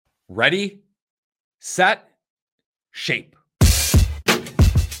Ready, set, shape. The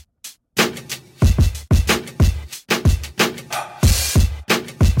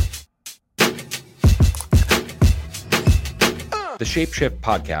Shapeshift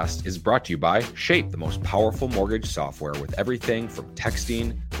podcast is brought to you by Shape, the most powerful mortgage software with everything from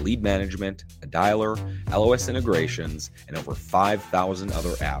texting, lead management, a dialer, LOS integrations, and over 5,000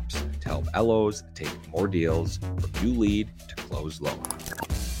 other apps to help LOs take more deals from new lead to close loan.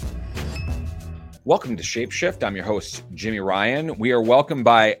 Welcome to Shapeshift. I'm your host, Jimi Ryan. We are welcomed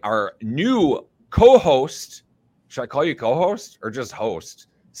by our new co-host. Should I call you co-host or just host?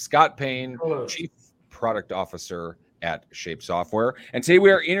 Scott Payne, Chief Product Officer at Shape Software. And today we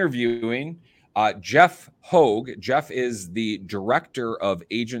are interviewing Jeff Hogue. Jeff is the Director of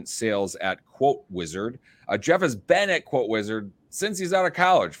Agent Sales at Quote Wizard. Jeff has been at Quote Wizard since he's out of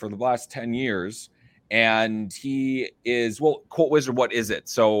college for the last 10 years. And he is, Quote Wizard, what is it?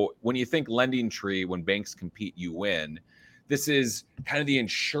 So when you think Lending Tree, when banks compete, you win. This is kind of the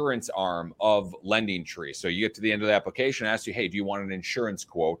insurance arm of Lending Tree. So you get to the end of the application, ask you, hey, do you want an insurance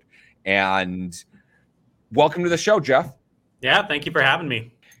quote? And welcome to the show, Jeff. Yeah, thank you for having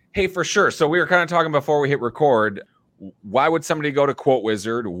me. Hey, for sure. So we were kind of talking before we hit record. Why would somebody go to Quote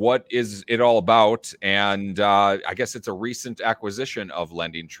Wizard? What is it all about? And I guess it's a recent acquisition of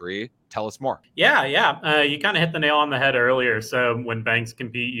Lending Tree. Tell us more. Yeah. You kind of hit the nail on the head earlier. So when banks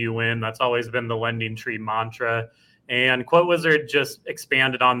compete, you win. That's always been the Lending Tree mantra. And Quote Wizard just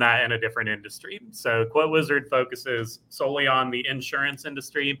expanded on that in a different industry. So Quote Wizard focuses solely on the insurance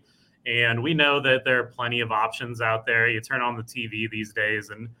industry. And we know that there are plenty of options out there. You turn on the TV these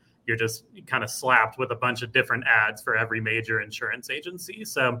days and you're just kind of slapped with a bunch of different ads for every major insurance agency.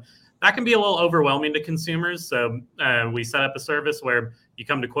 So that can be a little overwhelming to consumers. So we set up a service where you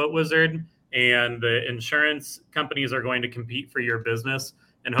come to Quote Wizard and the insurance companies are going to compete for your business.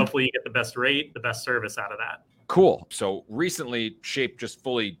 And hopefully you get the best rate, the best service out of that. Cool. So recently, Shape just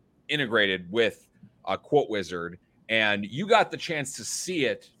fully integrated with Quote Wizard. And you got the chance to see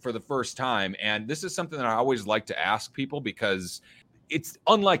it for the first time. And this is something that I always like to ask people because it's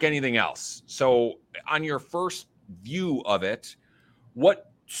unlike anything else. So on your first view of it,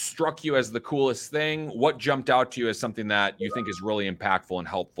 what struck you as the coolest thing? What jumped out to you as something that you think is really impactful and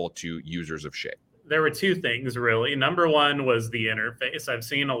helpful to users of Shape? There were two things, really. Number one was the interface. I've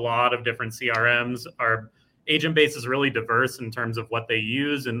seen a lot of different CRMs. Our agent base is really diverse in terms of what they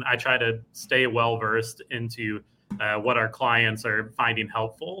use. And I try to stay well-versed into what our clients are finding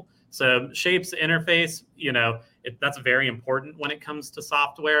helpful. So Shape's interface, that's very important when it comes to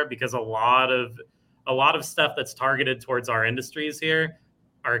software because a lot of stuff that's targeted towards our industries here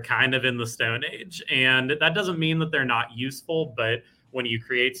are kind of in the Stone Age. And that doesn't mean that they're not useful, but when you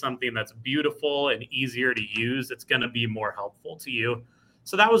create something that's beautiful and easier to use, it's going to be more helpful to you.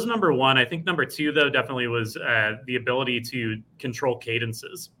 So that was number one. I think number two, though, definitely was the ability to control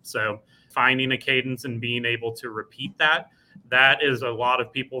cadences. So finding a cadence and being able to repeat that is a lot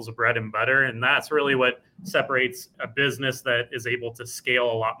of people's bread and butter. And that's really what separates a business that is able to scale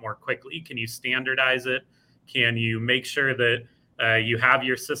a lot more quickly. Can you standardize it? Can you make sure that you have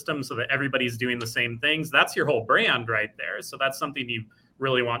your system so that everybody's doing the same things? That's your whole brand right there. So that's something you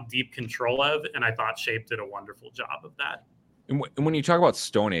really want deep control of. And I thought Shape did a wonderful job of that. And when you talk about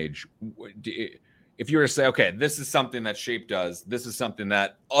Stone Age, if you were to say, okay, this is something that Shape does, this is something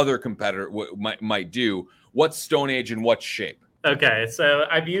that other competitor might do, what's Stone Age and what's Shape? Okay, so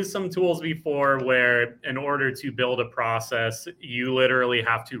I've used some tools before where in order to build a process, you literally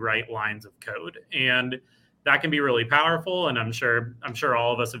have to write lines of code. And that can be really powerful. And I'm sure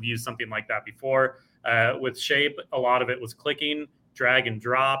all of us have used something like that before. With Shape, a lot of it was clicking, drag and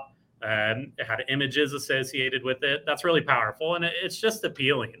drop. It had images associated with it. That's really powerful. And it's just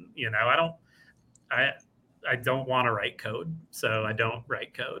appealing. I don't want to write code, so I don't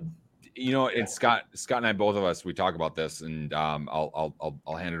write code. And Scott and I, both of us, we talk about this, and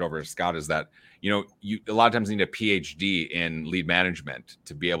I'll hand it over to Scott. Is that you a lot of times need a PhD in lead management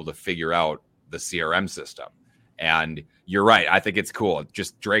to be able to figure out the CRM system. And you're right. I think it's cool.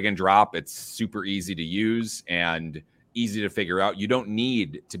 Just drag and drop. It's super easy to use and easy to figure out. You don't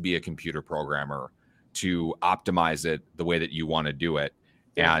need to be a computer programmer to optimize it the way that you want to do it.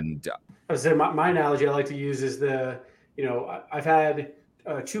 Yeah. And I would say my analogy I like to use is I've had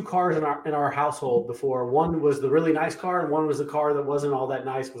two cars in our household before. One was the really nice car, and one was the car that wasn't all that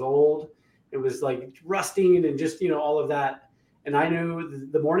nice. It was old. It was like rusting and just all of that. And I knew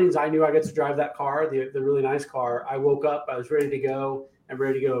the mornings I knew I got to drive that car, the really nice car. I woke up, I was ready to go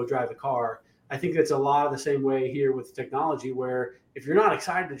drive the car. I think it's a lot of the same way here with technology, where if you're not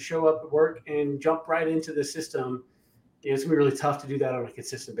excited to show up at work and jump right into the system, it's gonna be really tough to do that on a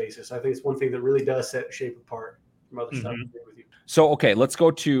consistent basis. I think it's one thing that really does set Shape apart from other stuff. With you. So, okay, let's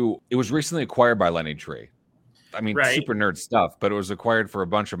go to, it was recently acquired by LendingTree. I mean, Right. super nerd stuff, but it was acquired for a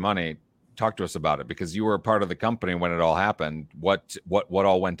bunch of money. Talk to us about it, because you were a part of the company when it all happened. What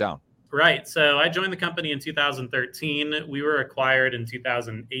all went down? Right. So I joined the company in 2013. We were acquired in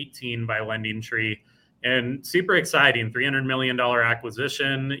 2018 by LendingTree, and super exciting, $300 million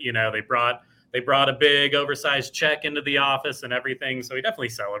acquisition. You know, they brought a big oversized check into the office and everything. So we definitely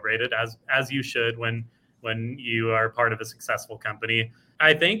celebrated, as you should when you are part of a successful company.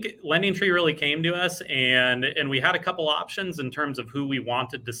 I think LendingTree really came to us, and we had a couple options in terms of who we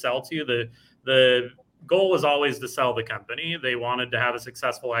wanted to sell to. The goal was always to sell the company. They wanted to have a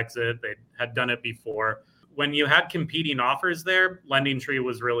successful exit. They had done it before. When you had competing offers there, LendingTree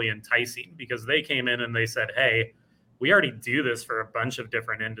was really enticing because they came in and they said, hey, we already do this for a bunch of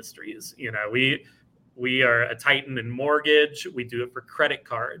different industries. You know, we are a titan in mortgage. We do it for credit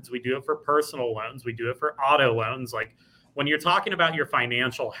cards. We do it for personal loans. We do it for auto loans. Like, when you're talking about your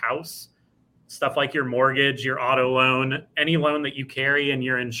financial house, stuff like your mortgage, your auto loan, any loan that you carry, and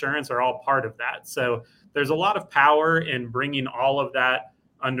your insurance are all part of that. So there's a lot of power in bringing all of that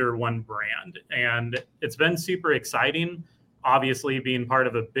under one brand. And it's been super exciting. Obviously, being part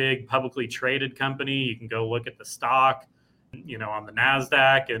of a big publicly traded company, you can go look at the stock, you know, on the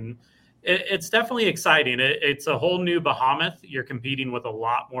NASDAQ, and it's definitely exciting. It's a whole new behemoth. You're competing with a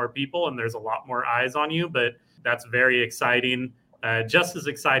lot more people, and there's a lot more eyes on you, but that's very exciting. Just as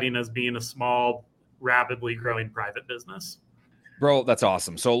exciting as being a small, rapidly growing private business. Bro, that's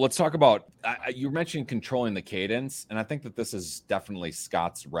awesome. So let's talk about, you mentioned controlling the cadence, and I think that this is definitely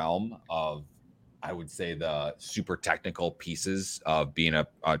Scott's realm of, I would say, the super technical pieces of being a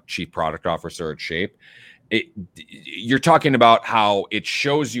chief product officer at Shape. You're talking about how it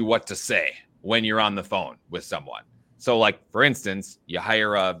shows you what to say when you're on the phone with someone. So, like, for instance, you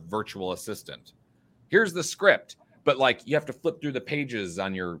hire a virtual assistant. Here's the script, but like, you have to flip through the pages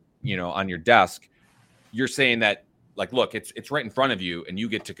on your desk. You're saying that, like, look, it's right in front of you and you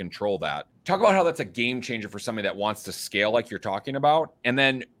get to control that. Talk about how that's a game changer for somebody that wants to scale like you're talking about. And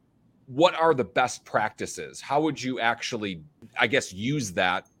then what are the best practices? How would you actually, I guess, use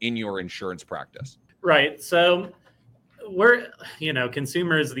that in your insurance practice? Right. So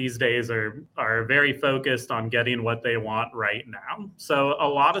consumers these days are very focused on getting what they want right now. So a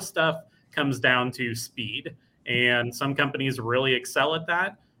lot of stuff comes down to speed, and some companies really excel at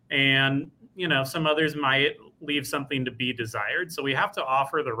that. And, some others might leave something to be desired. So we have to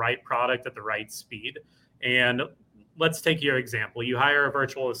offer the right product at the right speed. And let's take your example. You hire a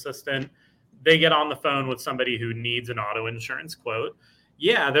virtual assistant. They get on the phone with somebody who needs an auto insurance quote.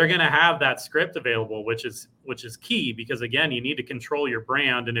 Yeah, they're going to have that script available, which is key, because, again, you need to control your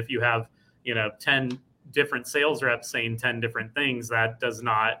brand. And if you have, 10 different sales reps saying 10 different things, that does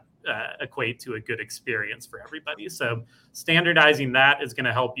not equate to a good experience for everybody. So standardizing that is going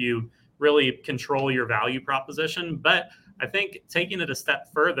to help you really control your value proposition. But I think taking it a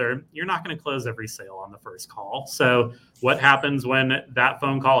step further, you're not going to close every sale on the first call. So what happens when that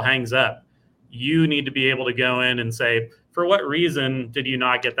phone call hangs up? You need to be able to go in and say, for what reason did you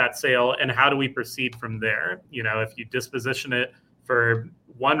not get that sale, and how do we proceed from there? If you disposition it for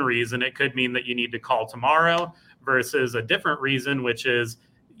one reason, it could mean that you need to call tomorrow, versus a different reason, which is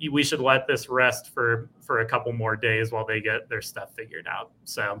we should let this rest for a couple more days while they get their stuff figured out.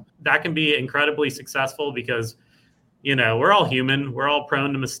 So that can be incredibly successful because, we're all human. We're all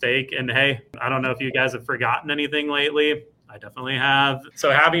prone to mistake. And hey, I don't know if you guys have forgotten anything lately. I definitely have.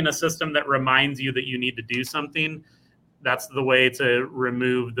 So having a system that reminds you that you need to do something, that's the way to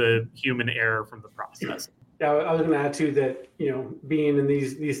remove the human error from the process. Yeah, I was going to add too that, being in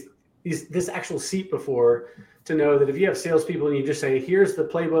this actual seat before, to know that if you have salespeople and you just say, here's the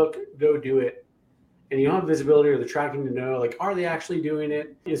playbook, go do it, and you don't have visibility or the tracking to know, like, are they actually doing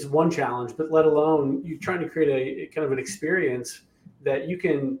it, is one challenge. But let alone you trying to create a kind of an experience that you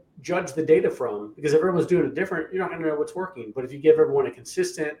can judge the data from, because if everyone's doing it different, you're not going to know what's working. But if you give everyone a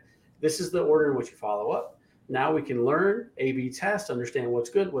consistent, this is the order in which you follow up. Now we can learn, A/B test, understand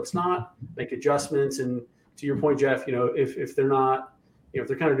what's good, what's not, make adjustments. And to your point, Jeff, if they're not, if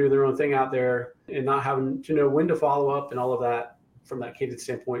they're kind of doing their own thing out there and not having to know when to follow up and all of that from that cadence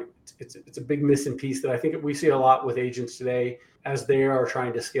standpoint, it's a big missing piece that I think we see a lot with agents today as they are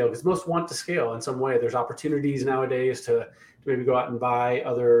trying to scale, because most want to scale in some way. There's opportunities nowadays to maybe go out and buy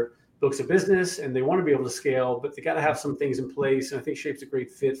other books of business, and they want to be able to scale, but they got to have some things in place. And I think Shape's a great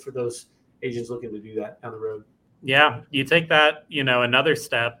fit for those agents looking to do that down the road. Yeah, you take that, another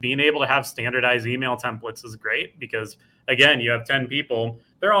step. Being able to have standardized email templates is great because, again, you have 10 people.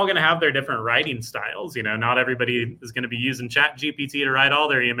 they're all going to have their different writing styles. Not everybody is going to be using Chat GPT to write all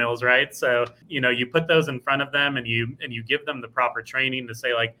their emails, right? So, you put those in front of them and you give them the proper training to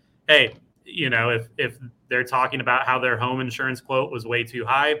say like, hey, if they're talking about how their home insurance quote was way too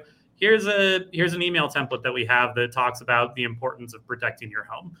high, here's an email template that we have that talks about the importance of protecting your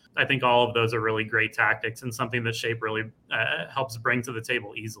home. I think all of those are really great tactics and something that Shape really helps bring to the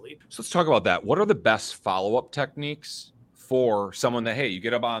table easily. So let's talk about that. What are the best follow-up techniques for someone that, hey, you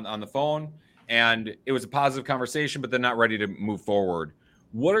get up on the phone and it was a positive conversation, but they're not ready to move forward?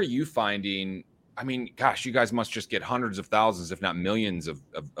 What are you finding? I mean, gosh, you guys must just get hundreds of thousands, if not millions of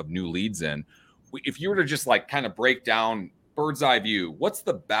new leads in. If you were to just like kind of break down bird's eye view, what's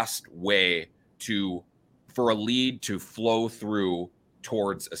the best way for a lead to flow through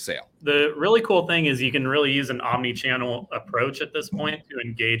towards a sale? The really cool thing is you can really use an omni-channel approach at this point to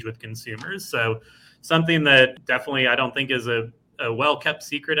engage with consumers. So something that definitely I don't think is a well-kept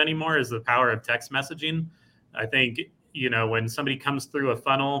secret anymore is the power of text messaging. I think, when somebody comes through a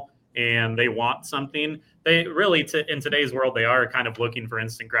funnel and they want something, they really, in today's world, they are kind of looking for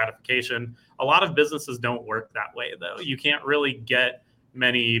instant gratification. A lot of businesses don't work that way, though. You can't really get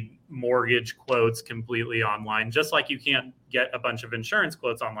many mortgage quotes completely online, just like you can't get a bunch of insurance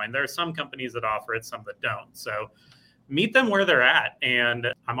quotes online. There are some companies that offer it, some that don't. So meet them where they're at. And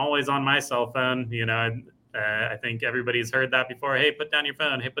I'm always on my cell phone. I think everybody's heard that before. Hey, put down your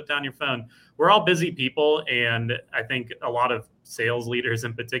phone. Hey, put down your phone. We're all busy people. And I think a lot of sales leaders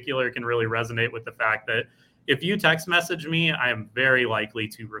in particular can really resonate with the fact that if you text message me, I am very likely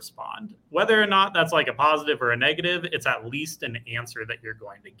to respond. Whether or not that's like a positive or a negative, it's at least an answer that you're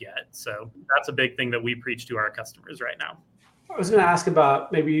going to get. So that's a big thing that we preach to our customers right now. I was going to ask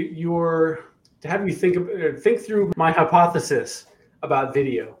about maybe to have you think through my hypothesis about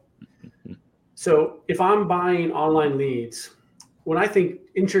video. So if I'm buying online leads, when I think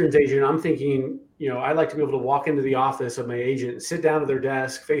insurance agent, I'm thinking, I'd like to be able to walk into the office of my agent, sit down at their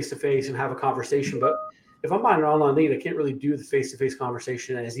desk face to face and have a conversation. But if I'm buying an online lead, I can't really do the face-to-face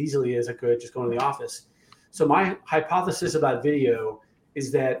conversation as easily as I could just going to the office. So my hypothesis about video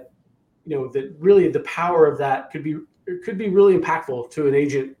is that, that really the power of that could be really impactful to an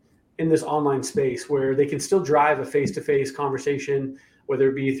agent in this online space where they can still drive a face-to-face conversation, whether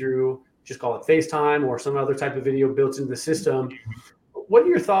it be through, just call it FaceTime or some other type of video built into the system. What are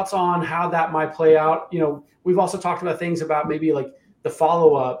your thoughts on how that might play out? We've also talked about things about maybe like the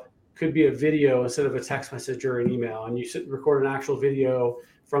follow-up could be a video instead of a text message or an email, and you record an actual video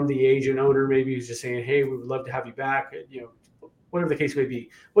from the agent owner, maybe who's just saying, hey, we would love to have you back, whatever the case may be.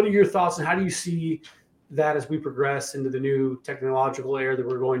 What are your thoughts and how do you see that as we progress into the new technological era that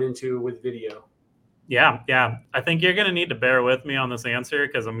we're going into with video? Yeah. I think you're going to need to bear with me on this answer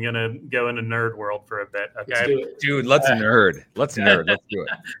because I'm going to go into nerd world for a bit. Okay, let's do it. Dude, let's nerd. Let's do it.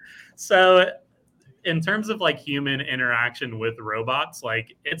 So in terms of like human interaction with robots,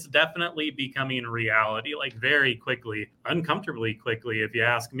 like it's definitely becoming reality, like very quickly, uncomfortably quickly. If you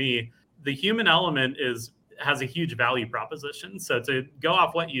ask me, the human element has a huge value proposition. So to go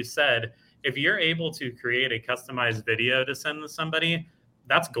off what you said, if you're able to create a customized video to send to somebody,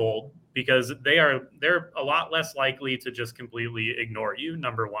 that's gold, because they're a lot less likely to just completely ignore you.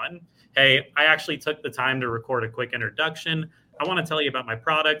 Number one, hey, I actually took the time to record a quick introduction. I want to tell you about my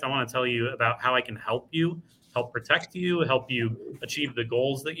product. I want to tell you about how I can help you, help protect you, help you achieve the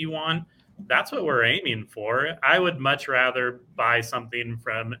goals that you want. That's what we're aiming for. I would much rather buy something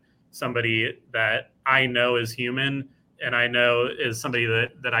from somebody that I know is human and I know is somebody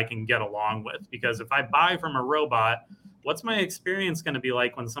that I can get along with. Because if I buy from a robot, what's my experience going to be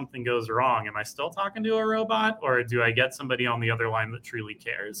like when something goes wrong? Am I still talking to a robot, or do I get somebody on the other line that truly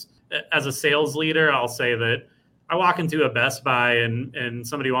cares? As a sales leader, I'll say that I walk into a Best Buy and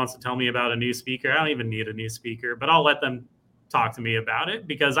somebody wants to tell me about a new speaker. I don't even need a new speaker, but I'll let them talk to me about it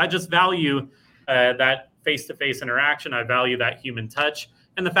because I just value that face-to-face interaction. I value that human touch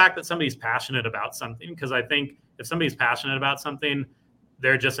and the fact that somebody's passionate about something, because I think if somebody's passionate about something,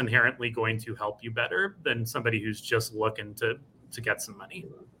 they're just inherently going to help you better than somebody who's just looking to get some money.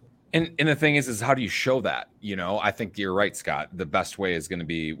 And the thing is how do you show that? I think you're right, Scott. The best way is going to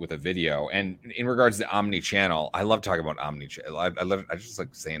be with a video. And in regards to omni-channel, I love talking about omni-channel. I just like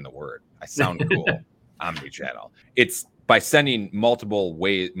saying the word. I sound cool. Omni-channel. It's by sending multiple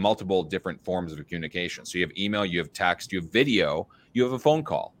different forms of communication. So you have email, you have text, you have video, you have a phone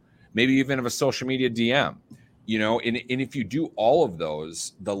call, maybe even have a social media DM. And if you do all of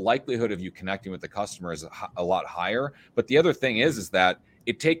those, the likelihood of you connecting with the customer is a lot higher. But the other thing is that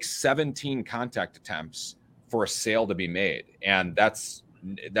it takes 17 contact attempts for a sale to be made. And that's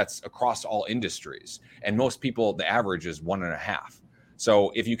across all industries. And most people, the average is 1.5.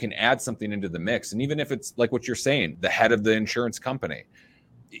 So if you can add something into the mix, and even if it's like what you're saying, the head of the insurance company,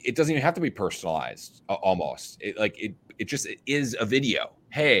 it doesn't even have to be personalized almost. It just is a video.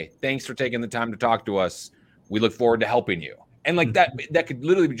 Hey, thanks for taking the time to talk to us. We look forward to helping you. And like that could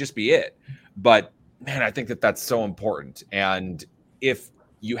literally just be it. But man, I think that that's so important. And if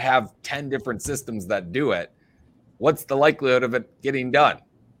you have 10 different systems that do it, what's the likelihood of it getting done?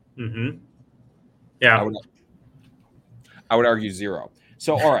 Mm-hmm. Yeah. I would argue zero.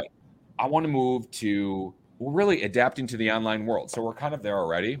 So, all right, I want to move to really adapting to the online world. So we're kind of there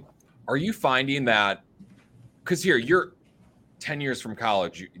already. Are you finding that, because here you're 10 years from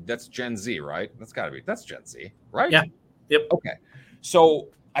college, that's Gen Z, right? That's Gen Z, right? Yeah. Yep. Okay. So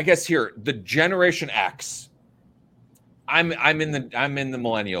I guess here, the Generation X, I'm in the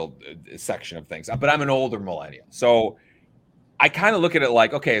millennial section of things, but I'm an older millennial. So I kind of look at it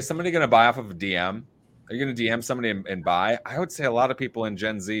like, okay, is somebody going to buy off of a DM? Are you going to DM somebody and buy? I would say a lot of people in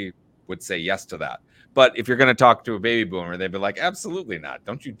Gen Z would say yes to that. But if you're going to talk to a baby boomer, they'd be like, absolutely not.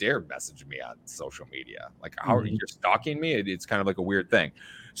 Don't you dare message me on social media. Like, how are you stalking me? It's kind of like a weird thing.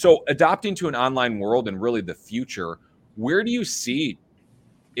 So adopting to an online world and really the future, where do you see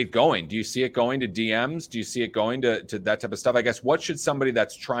it going? Do you see it going to DMs? Do you see it going to that type of stuff? I guess what should somebody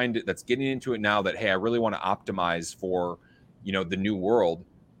that's getting into it now that, hey, I really want to optimize for, the new world,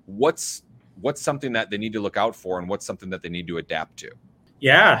 what's something that they need to look out for, and what's something that they need to adapt to?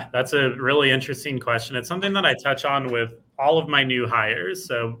 Yeah, that's a really interesting question. It's something that I touch on with all of my new hires.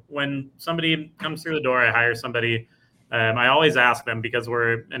 So when somebody comes through the door, I hire somebody. I always ask them, because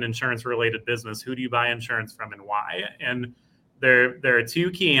we're an insurance related business, who do you buy insurance from and why? And there are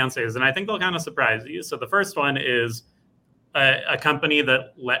two key answers, and I think they'll kind of surprise you. So the first one is a company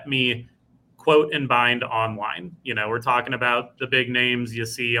that let me quote and bind online. We're talking about the big names you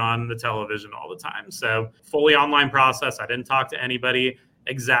see on the television all the time. So fully online process. I didn't talk to anybody.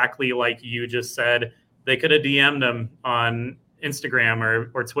 Exactly like you just said, they could have DM'd them on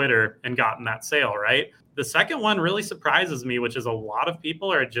Instagram or Twitter and gotten that sale, right? The second one really surprises me, which is a lot of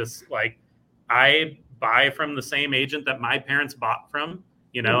people are just like, I buy from the same agent that my parents bought from.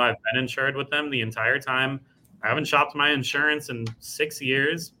 I've been insured with them the entire time. I haven't shopped my insurance in 6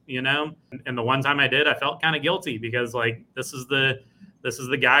 years, and the one time I did, I felt kind of guilty because like, this is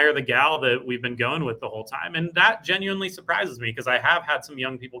the guy or the gal that we've been going with the whole time. And that genuinely surprises me, because I have had some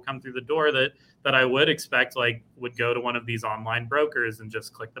young people come through the door that I would expect like would go to one of these online brokers and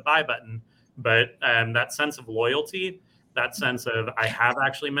just click the buy button. But that sense of loyalty, that sense of I have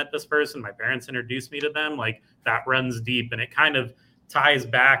actually met this person, my parents introduced me to them, like that runs deep, and it kind of ties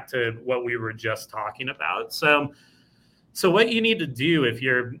back to what we were just talking about. So what you need to do if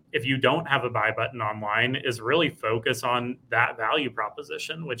you don't have a buy button online is really focus on that value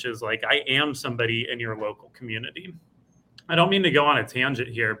proposition, which is like, I am somebody in your local community. I don't mean to go on a tangent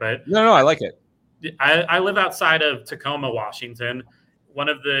here, but no, I like it. I live outside of Tacoma, Washington. One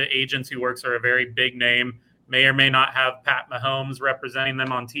of the agents who works for a very big name, may or may not have Pat Mahomes representing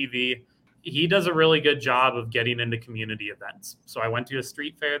them on TV. He does a really good job of getting into community events. So I went to a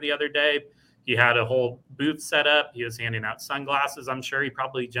street fair the other day. He had a whole booth set up. He was handing out sunglasses. I'm sure he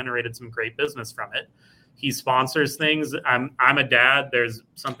probably generated some great business from it. He sponsors things. I'm a dad. There's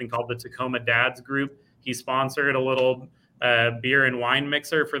something called the Tacoma Dads Group. He sponsored a little beer and wine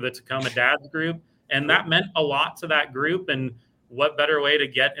mixer for the Tacoma Dads Group. And that meant a lot to that group. And what better way to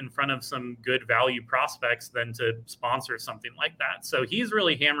get in front of some good value prospects than to sponsor something like that? So he's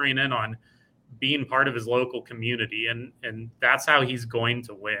really hammering in on being part of his local community, and that's how he's going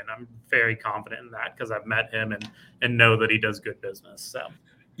to win. I'm very confident in that because I've met him and know that he does good business. So,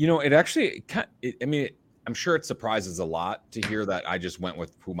 it actually, I'm sure it surprises a lot to hear that I just went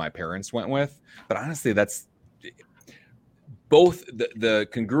with who my parents went with, but honestly, that's both the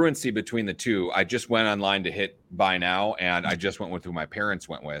congruency between the two. I just went online to hit buy now, and I just went with who my parents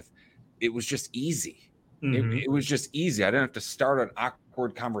went with. It was just easy. Mm-hmm. It was just easy. I didn't have to start an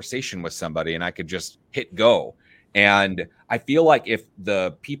awkward conversation with somebody, and I could just hit go. And I feel like if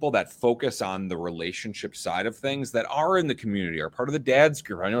the people that focus on the relationship side of things that are in the community are part of the dads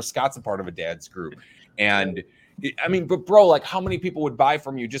group. I know Scott's a part of a dads group. And but bro, like how many people would buy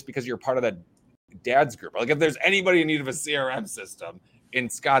from you just because you're part of that dads group? Like if there's anybody in need of a CRM system in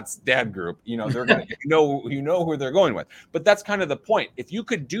Scott's dad group, they're gonna know who they're going with. But that's kind of the point. If you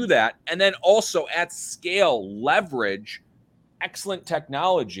could do that and then also at scale leverage excellent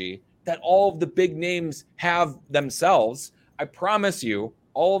technology that all of the big names have themselves, I promise you,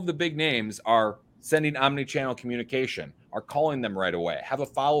 all of the big names are sending omni-channel communication, are calling them right away, have a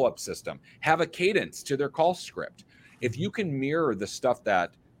follow-up system, have a cadence to their call script. If you can mirror the stuff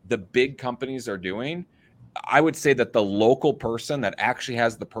that the big companies are doing, I would say that the local person that actually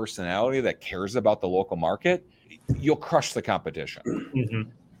has the personality that cares about the local market, you'll crush the competition.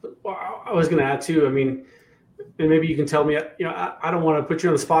 Mm-hmm. Well, I was going to add too. I mean, and maybe you can tell me. I don't want to put you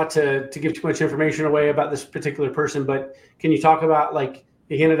on the spot to give too much information away about this particular person, but can you talk about, like,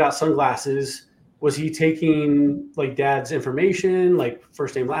 he handed out sunglasses? Was he taking like dad's information, like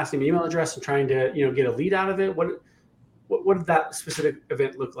first name, last name, email address, and trying to get a lead out of it? What did that specific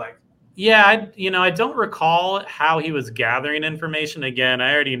event look like? Yeah, I don't recall how he was gathering information. Again,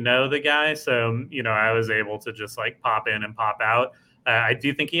 I already know the guy, so I was able to just like pop in and pop out. I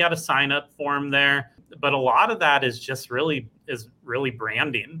do think he had a sign up form there, but a lot of that is just really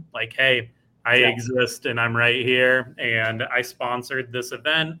branding. Like, hey, I exist and I'm right here, and I sponsored this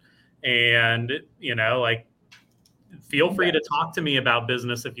event, and like, feel free to talk to me about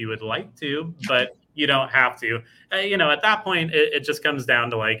business if you would like to, but you don't have to. At that point, it just comes down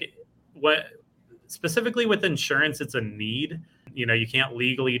to like, what specifically with insurance, it's a need. You can't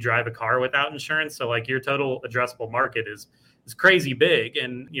legally drive a car without insurance. So like, your total addressable market is crazy big.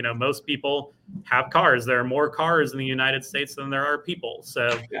 And, most people have cars. There are more cars in the United States than there are people.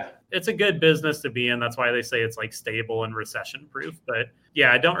 So it's a good business to be in. That's why they say it's like stable and recession proof. But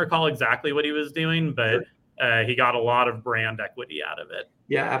yeah, I don't recall exactly what he was doing, but he got a lot of brand equity out of it.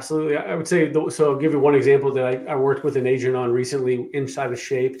 Yeah, absolutely. I would say, so I'll give you one example that I worked with an agent on recently inside of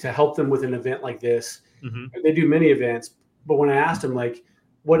Shape to help them with an event like this. Mm-hmm. They do many events, but when I asked him, like,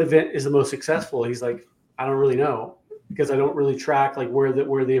 what event is the most successful, he's like, I don't really know, because I don't really track like where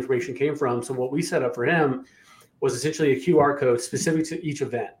the information came from. So what we set up for him was essentially a QR code specific to each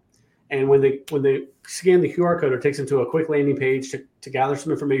event. And when they scan the QR code, it takes them to a quick landing page to gather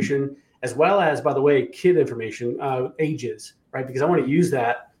some information, as well as, by the way, kid information, ages, right? Because I want to use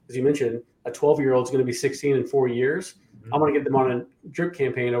that, as you mentioned, a 12-year-old is going to be 16 in 4 years. Mm-hmm. I want to get them on a drip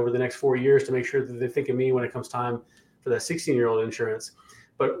campaign over the next 4 years to make sure that they think of me when it comes time for that 16-year-old insurance.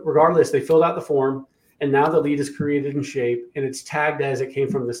 But regardless, they filled out the form, and now the lead is created in Shape, and it's tagged as it came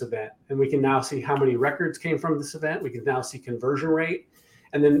from this event. And we can now see how many records came from this event. We can now see conversion rate.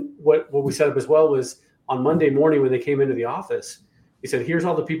 And then what we set up as well was on Monday morning when they came into the office, we said, here's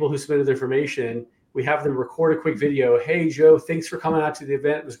all the people who submitted their information. We have them record a quick video. Hey, Joe, thanks for coming out to the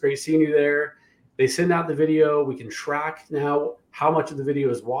event. It was great seeing you there. They send out the video. We can track now how much of the video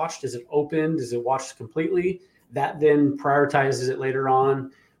is watched. Is it opened? Is it watched completely? That then prioritizes it later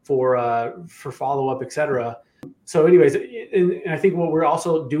on for follow-up, et cetera. So anyways, and I think what we're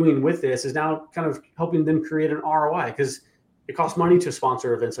also doing with this is now kind of helping them create an ROI, because it costs money to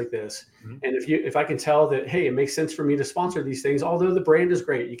sponsor events like this. Mm-hmm. And if I can tell that, hey, it makes sense for me to sponsor these things, although the brand is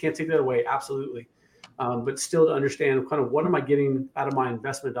great, you can't take that away, absolutely. But still to understand kind of what am I getting out of my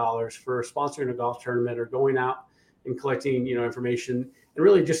investment dollars for sponsoring a golf tournament or going out and collecting, information, and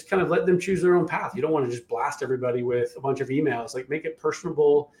really just kind of let them choose their own path. You don't want to just blast everybody with a bunch of emails. Like, make it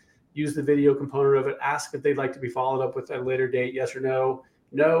personable, use the video component of it, ask if they'd like to be followed up with at a later date, yes or no.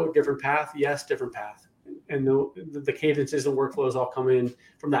 No, different path, yes, different path. And the cadences and workflows all come in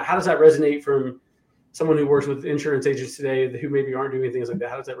from that. How does that resonate from someone who works with insurance agents today who maybe aren't doing things like that?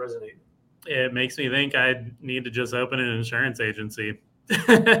 How does that resonate? It makes me think I need to just open an insurance agency.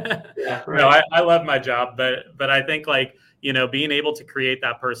 Yeah, right. No, I love my job, but I think, like, being able to create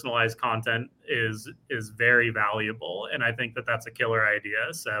that personalized content is very valuable. And I think that that's a killer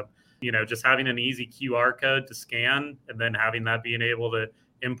idea. So, just having an easy QR code to scan and then having that being able to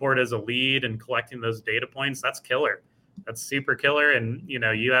import as a lead and collecting those data points, that's killer. That's super killer. And,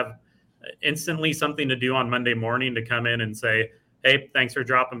 you have instantly something to do on Monday morning to come in and say, hey, thanks for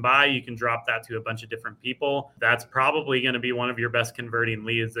dropping by. You can drop that to a bunch of different people. That's probably going to be one of your best converting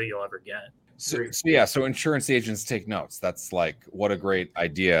leads that you'll ever get. So insurance agents take notes. That's like, what a great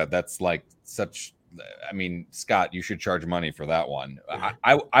idea. That's like Scott, you should charge money for that one. Yeah.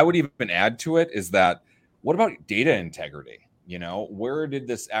 I would even add to it is that, what about data integrity? Where did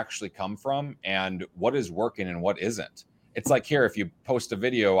this actually come from, and what is working and what isn't? It's like, here, if you post a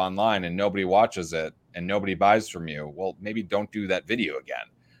video online and nobody watches it and nobody buys from you, well, maybe don't do that video again.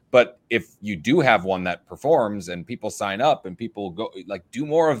 But if you do have one that performs and people sign up and people go, like, do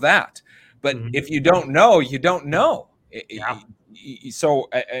more of that. But if you don't know, you don't know. Yeah. So,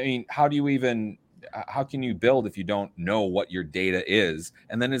 how can you build if you don't know what your data is?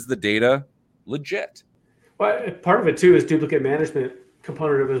 And then, is the data legit? Well, part of it too is duplicate management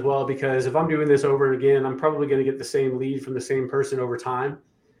component of it as well, because if I'm doing this over and again, I'm probably going to get the same lead from the same person over time.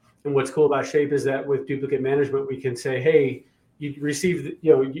 And what's cool about Shape is that with duplicate management, we can say, hey, you received,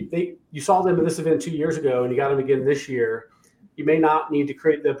 you saw them at this event 2 years ago and you got them again this year. You may not need to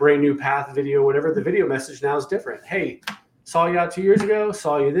create the brand new path video, whatever. The video message now is different. Hey, saw you out 2 years ago,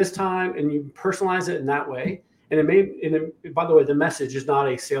 saw you this time, and you personalize it in that way. And by the way, the message is not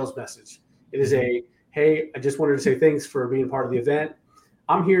a sales message. It is a, hey, I just wanted to say thanks for being part of the event.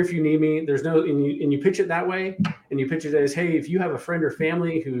 I'm here if you need me. There's no, and you pitch it that way, and you pitch it as, hey, if you have a friend or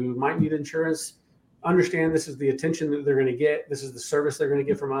family who might need insurance, understand this is the attention that they're going to get. This is the service they're going to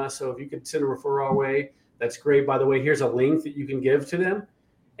get from us. So if you could send a referral our way, that's great. By the way, here's a link that you can give to them,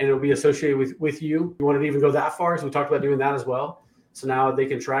 and it'll be associated with you. You want to even go that far? So we talked about doing that as well. So now they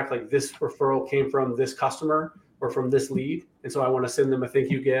can track like this referral came from this customer or from this lead. And so I want to send them a thank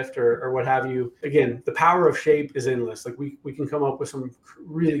you gift or what have you. Again, the power of Shape is endless. Like we can come up with some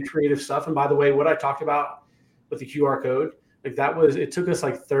really creative stuff. And by the way, what I talked about with the QR code, like it took us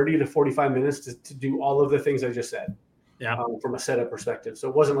like 30 to 45 minutes to do all of the things I just said. Yeah. From a setup perspective. So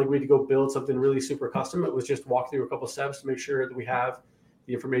it wasn't like we had to go build something really super custom. It was just walk through a couple of steps to make sure that we have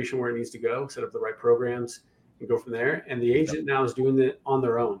the information where it needs to go, set up the right programs, and go from there. And the agent now is doing it on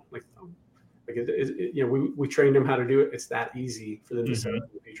their own. We trained them how to do it. It's that easy for them to set up in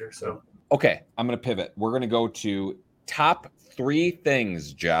the future. So okay, I'm going to pivot. We're going to go to top 3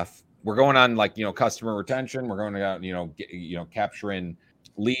 things, Jeff. We're going on customer retention. We're going to capturing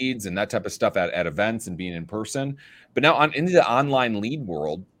leads and that type of stuff at events and being in person. But now into the online lead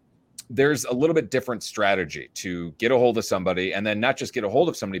world, there's a little bit different strategy to get a hold of somebody, and then not just get a hold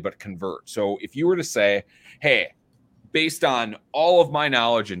of somebody, but convert. So if you were to say, hey, based on all of my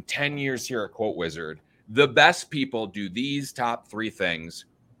knowledge in 10 years here at Quote Wizard, the best people do these top 3 things,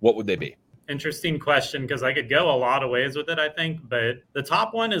 what would they be? Interesting question, because I could go a lot of ways with it, I think. But the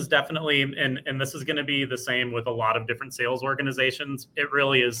top one is definitely, and this is going to be the same with a lot of different sales organizations, it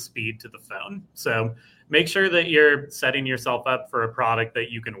really is speed to the phone. So make sure that you're setting yourself up for a product that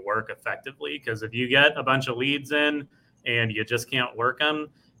you can work effectively. Because if you get a bunch of leads in and you just can't work them,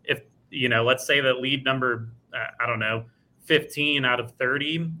 let's say that lead number, 15 out of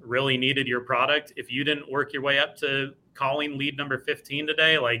 30 really needed your product. If you didn't work your way up to calling lead number 15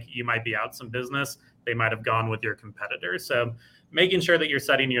 today, like you might be out some business. They might have gone with your competitor. So making sure that you're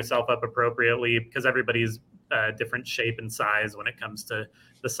setting yourself up appropriately, because everybody's different shape and size when it comes to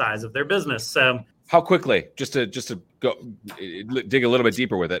the size of their business. So how quickly, just to go dig a little bit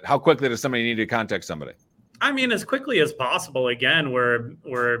deeper with it, how quickly does somebody need to contact somebody? I mean, as quickly as possible. Again, we're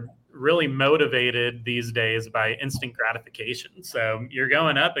really motivated these days by instant gratification. So you're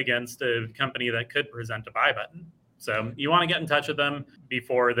going up against a company that could present a buy button. So you want to get in touch with them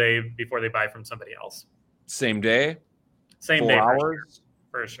before they buy from somebody else. Same day? Same 4 day. hours?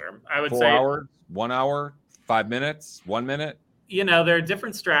 For sure. I would 4 say 4 hours, 1 hour, 5 minutes, 1 minute. There are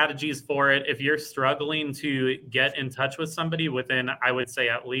different strategies for it. If you're struggling to get in touch with somebody within, I would say,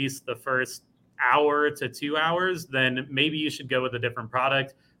 at least the first hour to 2 hours, then maybe you should go with a different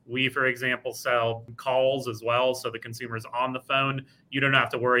product. We, for example, sell calls as well. So the consumer's on the phone. You don't have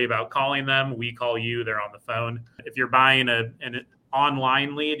to worry about calling them. We call you, they're on the phone. If you're buying an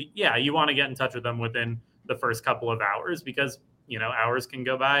online lead, yeah, you want to get in touch with them within the first couple of hours, because, hours can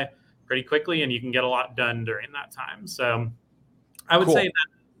go by pretty quickly and you can get a lot done during that time. So I would say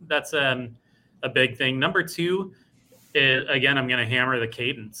that's a big thing. Number 2, again, I'm going to hammer the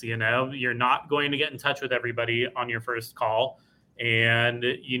cadence. You're not going to get in touch with everybody on your first call, and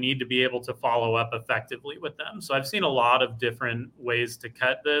you need to be able to follow up effectively with them. So I've seen a lot of different ways to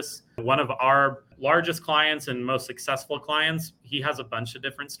cut this. One of our largest clients and most successful clients, he has a bunch of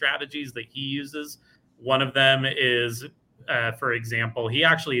different strategies that he uses. One of them is, for example, he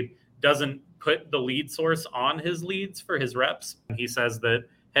actually doesn't put the lead source on his leads for his reps. He says that,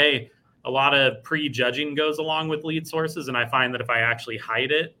 hey, a lot of prejudging goes along with lead sources, and I find that if I actually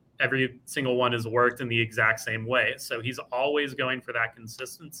hide it, every single one is worked in the exact same way. So he's always going for that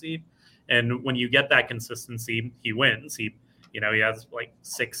consistency. And when you get that consistency, he wins. He has like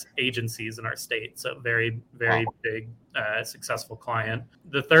 6 agencies in our state. So very, very big, successful client.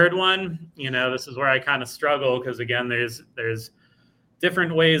 The third one, this is where I kind of struggle, because again, there's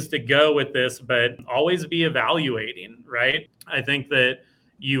different ways to go with this, but always be evaluating, right? I think that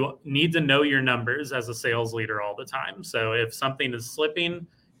you need to know your numbers as a sales leader all the time. So if something is slipping,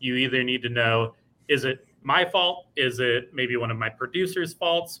 you either need to know, is it my fault? Is it maybe one of my producers'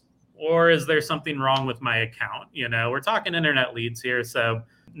 faults? Or is there something wrong with my account? We're talking internet leads here. So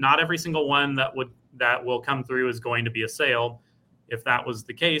not every single one that will come through is going to be a sale. If that was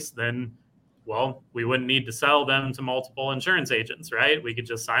the case, then, well, we wouldn't need to sell them to multiple insurance agents, right? We could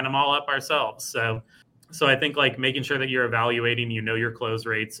just sign them all up ourselves. So I think like making sure that you're evaluating, your close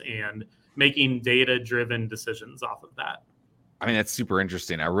rates, and making data-driven decisions off of that. I mean, that's super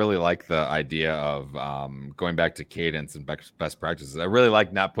interesting. I really like the idea of going back to cadence and best practices. I really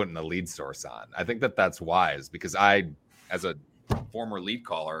like not putting the lead source on. I think that that's wise, because I as a former lead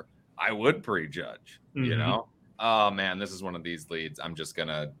caller, I would prejudge, you Mhm. know? Oh man, this is one of these leads. I'm just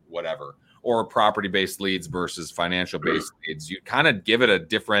gonna whatever. Or property-based leads versus financial-based leads. You kind of give it a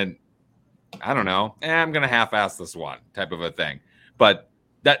different, I don't know, I'm gonna half-ass this one type of a thing. But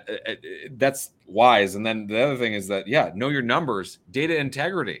that's wise. And then the other thing is that, yeah, know your numbers, data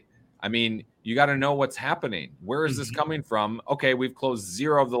integrity. I mean, you got to know what's happening. Where is this coming from? Okay, we've closed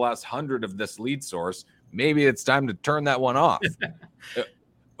 0 of the last 100 of this lead source. Maybe it's time to turn that one off.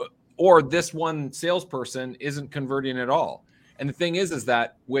 Or this one salesperson isn't converting at all. And the thing is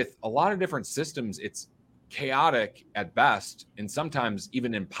that with a lot of different systems, it's chaotic at best, and sometimes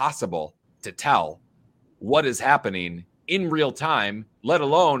even impossible to tell what is happening in real time, let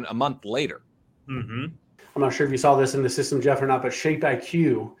alone a month later. Mm-hmm. I'm not sure if you saw this in the system, Jeff, or not, but Shape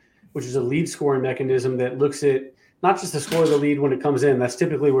IQ, which is a lead scoring mechanism that looks at not just the score of the lead when it comes in. That's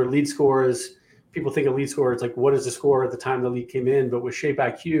typically where lead score is. People think of lead score, it's like, what is the score at the time the lead came in? But with Shape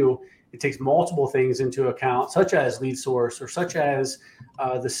IQ, it takes multiple things into account, such as lead source, or such as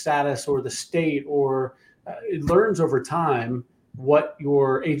the status or the state, or it learns over time what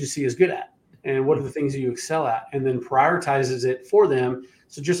your agency is good at and what are the things that you excel at, and then prioritizes it for them.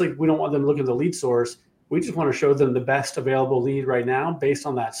 So just like we don't want them looking at the lead source, we just want to show them the best available lead right now based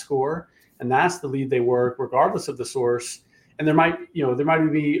on that score. And that's the lead they work regardless of the source. And there might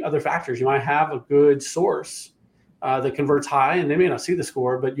be other factors. You might have a good source that converts high, and they may not see the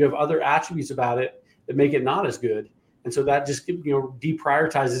score, but you have other attributes about it that make it not as good. And so that just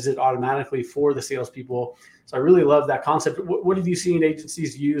deprioritizes it automatically for the salespeople. So I really love that concept. What have you seen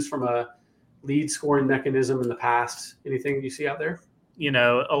agencies use from a lead scoring mechanism in the past? Anything you see out there?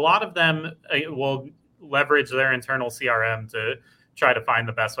 A lot of them will leverage their internal CRM to try to find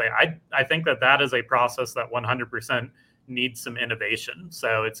the best way. I think that is a process that 100% needs some innovation.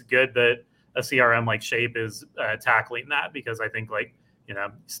 So it's good that a CRM like Shape is tackling that, because I think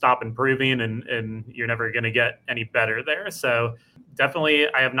stop improving and you're never going to get any better there. So definitely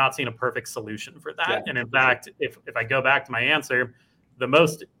I have not seen a perfect solution for that. Yeah, and in fact, if I go back to my answer, the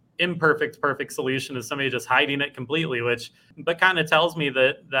most perfect solution is somebody just hiding it completely, but kind of tells me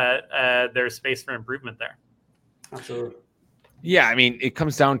that there's space for improvement there. Absolutely. Yeah, I mean, it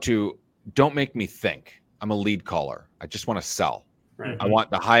comes down to, don't make me think. I'm a lead caller. I just want to sell. Right. I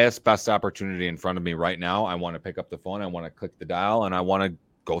want the highest, best opportunity in front of me right now. I want to pick up the phone. I want to click the dial, and I want to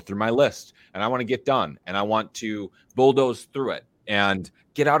go through my list, and I want to get done, and I want to bulldoze through it and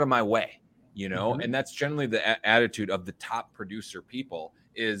get out of my way, And that's generally the attitude of the top producer people,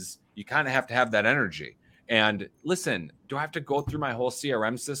 is you kind of have to have that energy. And listen, do I have to go through my whole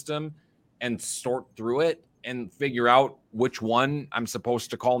CRM system and sort through it and figure out which one I'm supposed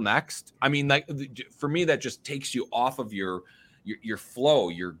to call next? I mean, for me, that just takes you off of your flow.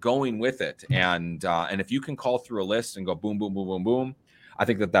 You're going with it. And if you can call through a list and go boom, boom, boom, boom, boom, I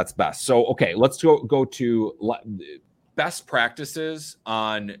think that's best. So, okay, let's go to best practices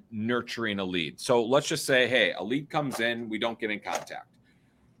on nurturing a lead. So let's just say, hey, a lead comes in, we don't get in contact.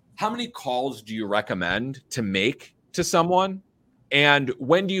 How many calls do you recommend to make to someone? And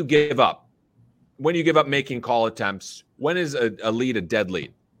when do you give up? When do you give up making call attempts? When is a lead a dead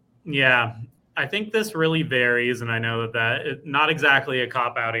lead? Yeah, I think this really varies. And I know that it's not exactly a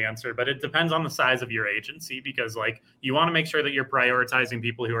cop-out answer, but it depends on the size of your agency, because you want to make sure that you're prioritizing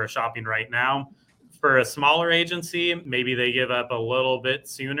people who are shopping right now. For a smaller agency, maybe they give up a little bit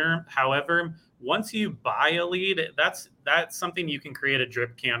sooner. However, once you buy a lead, that's something you can create a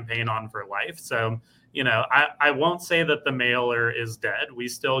drip campaign on for life. So, I won't say that the mailer is dead.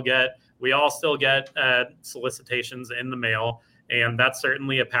 We all still get solicitations in the mail, and that's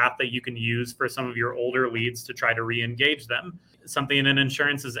certainly a path that you can use for some of your older leads to try to re-engage them. Something in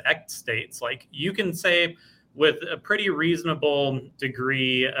insurance is X states. You can say with a pretty reasonable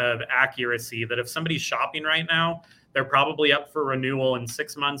degree of accuracy that if somebody's shopping right now, they're probably up for renewal in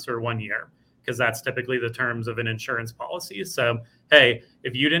 6 months or 1 year, because that's typically the terms of an insurance policy. So, hey,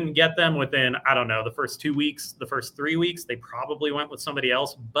 if you didn't get them within, I don't know, the first 2 weeks, the first 3 weeks, they probably went with somebody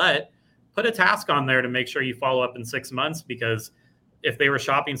else. But put a task on there to make sure you follow up in 6 months, because if they were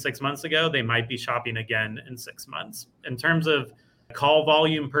shopping 6 months ago, they might be shopping again in 6 months. In terms of call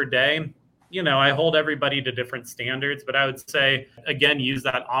volume per day, I hold everybody to different standards, but I would say, again, use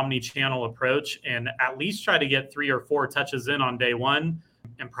that omni-channel approach and at least try to get 3 or 4 touches in on day one,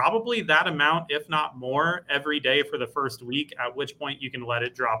 and probably that amount, if not more, every day for the first week, at which point you can let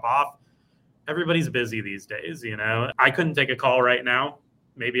it drop off. Everybody's busy these days. I couldn't take a call right now.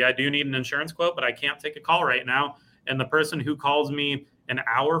 Maybe I do need an insurance quote, but I can't take a call right now. And the person who calls me an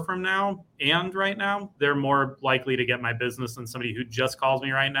hour from now and right now, they're more likely to get my business than somebody who just calls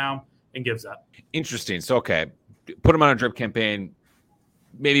me right now and gives up. Interesting. So, okay, put them on a drip campaign,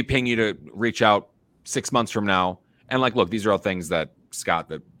 maybe ping you to reach out 6 months from now. And like, look, these are all things that Scott,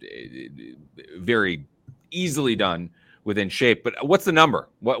 that very easily done within Shape. But what's the number?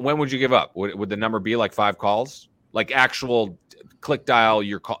 When would you give up? Would the number be like 5 calls, like actual click dial?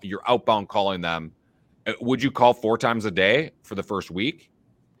 You're outbound calling them. Would you call 4 times a day for the first week?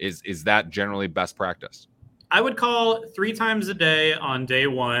 Is that generally best practice? I would call 3 times a day on day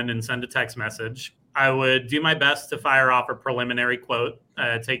 1 and send a text message. I would do my best to fire off a preliminary quote,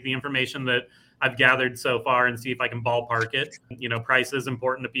 take the information that I've gathered so far and see if I can ballpark it. Price is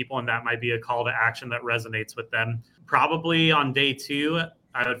important to people, and that might be a call to action that resonates with them. Probably on day 2,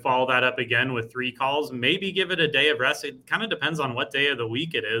 I would follow that up again with 3 calls, maybe give it a day of rest. It kind of depends on what day of the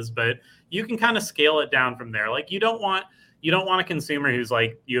week it is, but you can kind of scale it down from there. Like, you don't want a consumer who's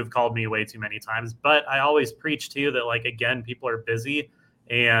like, you have called me way too many times. But I always preach too that, like, again, people are busy,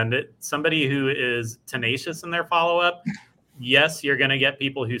 and somebody who is tenacious in their follow-up, yes, you're going to get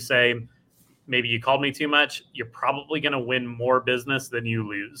people who say, maybe you called me too much. You're probably going to win more business than you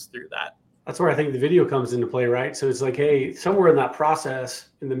lose through that. That's where I think the video comes into play, right? So it's like, hey, somewhere in that process,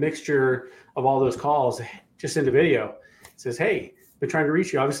 in the mixture of all those calls, just in the video, it says, hey, been trying to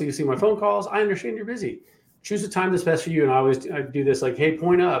reach you. Obviously, you see my phone calls. I understand you're busy. Choose a time that's best for you. And I do this, like, hey,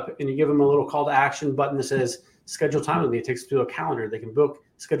 point up, and you give them a little call to action button that says schedule time with me. It takes them to a calendar. They can book,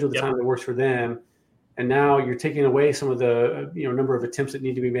 schedule the time that works for them. And now you're taking away some of the number of attempts that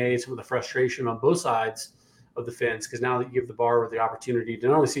need to be made, some of the frustration on both sides of the fence, because now that you give the borrower the opportunity to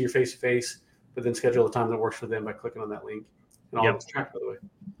not only see your face to face, but then schedule a time that works for them by clicking on that link. And all that's tracked, by the way.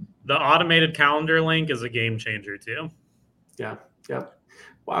 The automated calendar link is a game changer too. Yeah. Yep.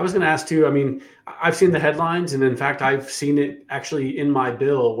 Well, I was going to ask too, I mean, I've seen the headlines, and in fact, I've seen it actually in my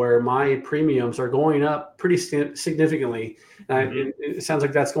bill where my premiums are going up pretty significantly. And it sounds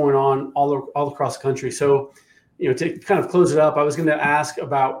like that's going on all across the country. So, to kind of close it up, I was going to ask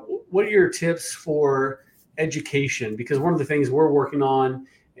about what are your tips for education? Because one of the things we're working on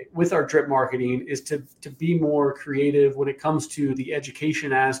with our drip marketing is to be more creative when it comes to the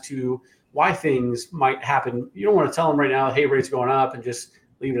education as to why things might happen. You don't want to tell them right now, hey, rates going up, and just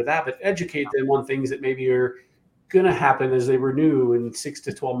leave it at that, but educate them on things that maybe are going to happen as they renew in 6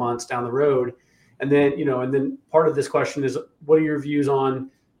 to 12 months down the road. And then, and then part of this question is, what are your views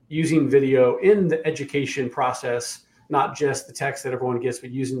on using video in the education process, not just the text that everyone gets, but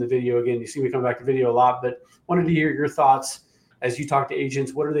using the video? Again, you see me come back to video a lot, but wanted to hear your thoughts as you talk to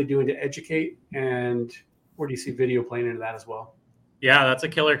agents. What are they doing to educate, and where do you see video playing into that as well? Yeah, that's a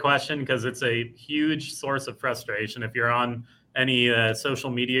killer question, because it's a huge source of frustration. If you're on any social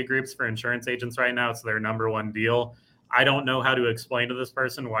media groups for insurance agents right now, it's their number one deal. I don't know how to explain to this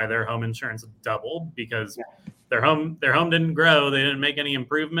person why their home insurance doubled, because their home didn't grow, they didn't make any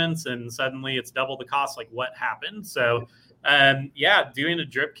improvements, and suddenly it's double the cost. Like, what happened? So doing a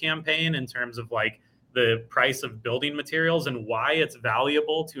drip campaign in terms of like the price of building materials and why it's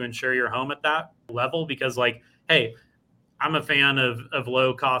valuable to insure your home at that level, because, like, hey, I'm a fan of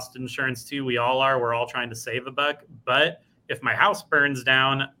low cost insurance too. We all are. We're all trying to save a buck. But if my house burns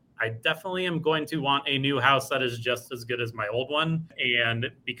down, I definitely am going to want a new house that is just as good as my old one. And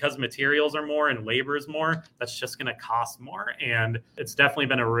because materials are more and labor is more, that's just going to cost more. And it's definitely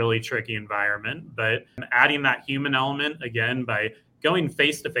been a really tricky environment. But adding that human element, again, by going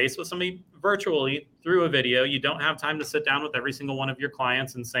face to face with somebody virtually through a video, you don't have time to sit down with every single one of your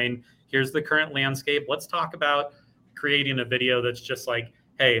clients and saying, here's the current landscape. Let's talk about creating a video that's just like,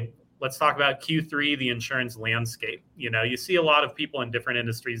 hey, let's talk about Q3, the insurance landscape. You see a lot of people in different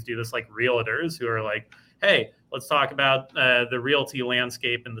industries do this, like realtors who are like, hey, let's talk about the realty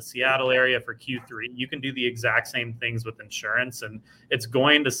landscape in the Seattle area for Q3. You can do the exact same things with insurance, and it's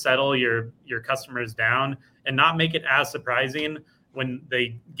going to settle your customers down and not make it as surprising when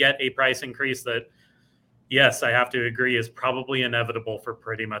they get a price increase that, yes, I have to agree, is probably inevitable for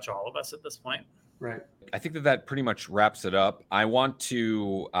pretty much all of us at this point. Right. I think that pretty much wraps it up. I want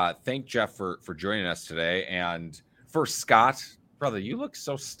to thank Jeff for joining us today. And for Scott, brother, you look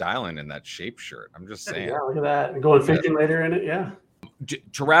so styling in that Shape shirt. I'm just saying. Yeah, look at that. And going fishing later in it. Yeah.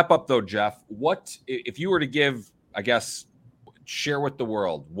 To wrap up though, Jeff, what if you were to give, I guess, share with the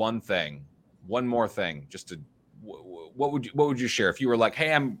world one more thing, just to, what would you share if you were like,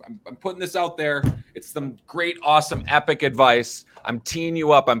 hey, I'm putting this out there, it's some great, awesome, epic advice, I'm teeing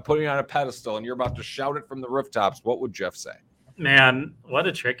you up, I'm putting you on a pedestal, and you're about to shout it from the rooftops, what would Jeff say? Man, what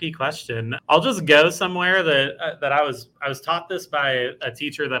a tricky question. I'll just go somewhere that I was taught this by a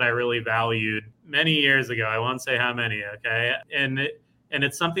teacher that I really valued many years ago. I won't say how many, okay? And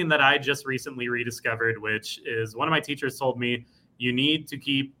it's something that I just recently rediscovered, which is one of my teachers told me, you need to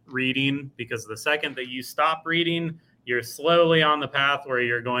keep reading, because the second that you stop reading, you're slowly on the path where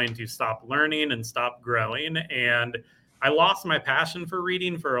you're going to stop learning and stop growing. And I lost my passion for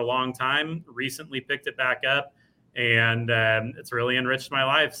reading for a long time, recently picked it back up, and it's really enriched my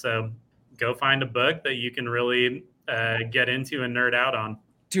life. So go find a book that you can really get into and nerd out on.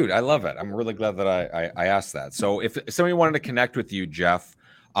 Dude, I love it. I'm really glad that I asked that. So if somebody wanted to connect with you, Jeff,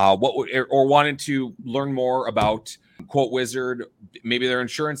 or wanted to learn more about Quote Wizard, maybe their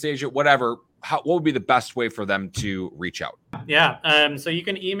insurance agent, whatever, what would be the best way for them to reach out? Yeah. So you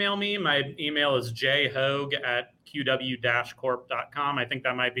can email me. My email is jhogue@qw-corp.com. I think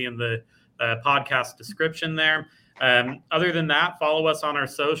that might be in the podcast description there. Other than that, follow us on our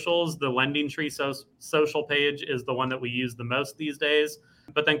socials. The Lending Tree social page is the one that we use the most these days.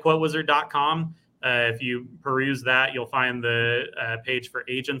 But then quotewizard.com, if you peruse that, you'll find the page for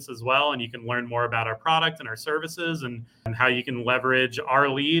agents as well. And you can learn more about our product and our services and how you can leverage our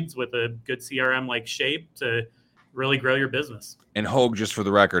leads with a good CRM like Shape to really grow your business. And Hogue, just for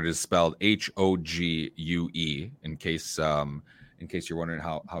the record, is spelled Hogue, in case you're wondering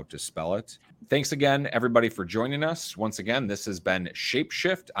how to spell it. Thanks again, everybody, for joining us. Once again, this has been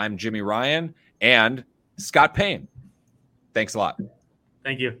Shapeshift. I'm Jimmy Ryan and Scott Payne. Thanks a lot.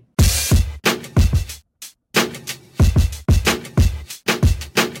 Thank you.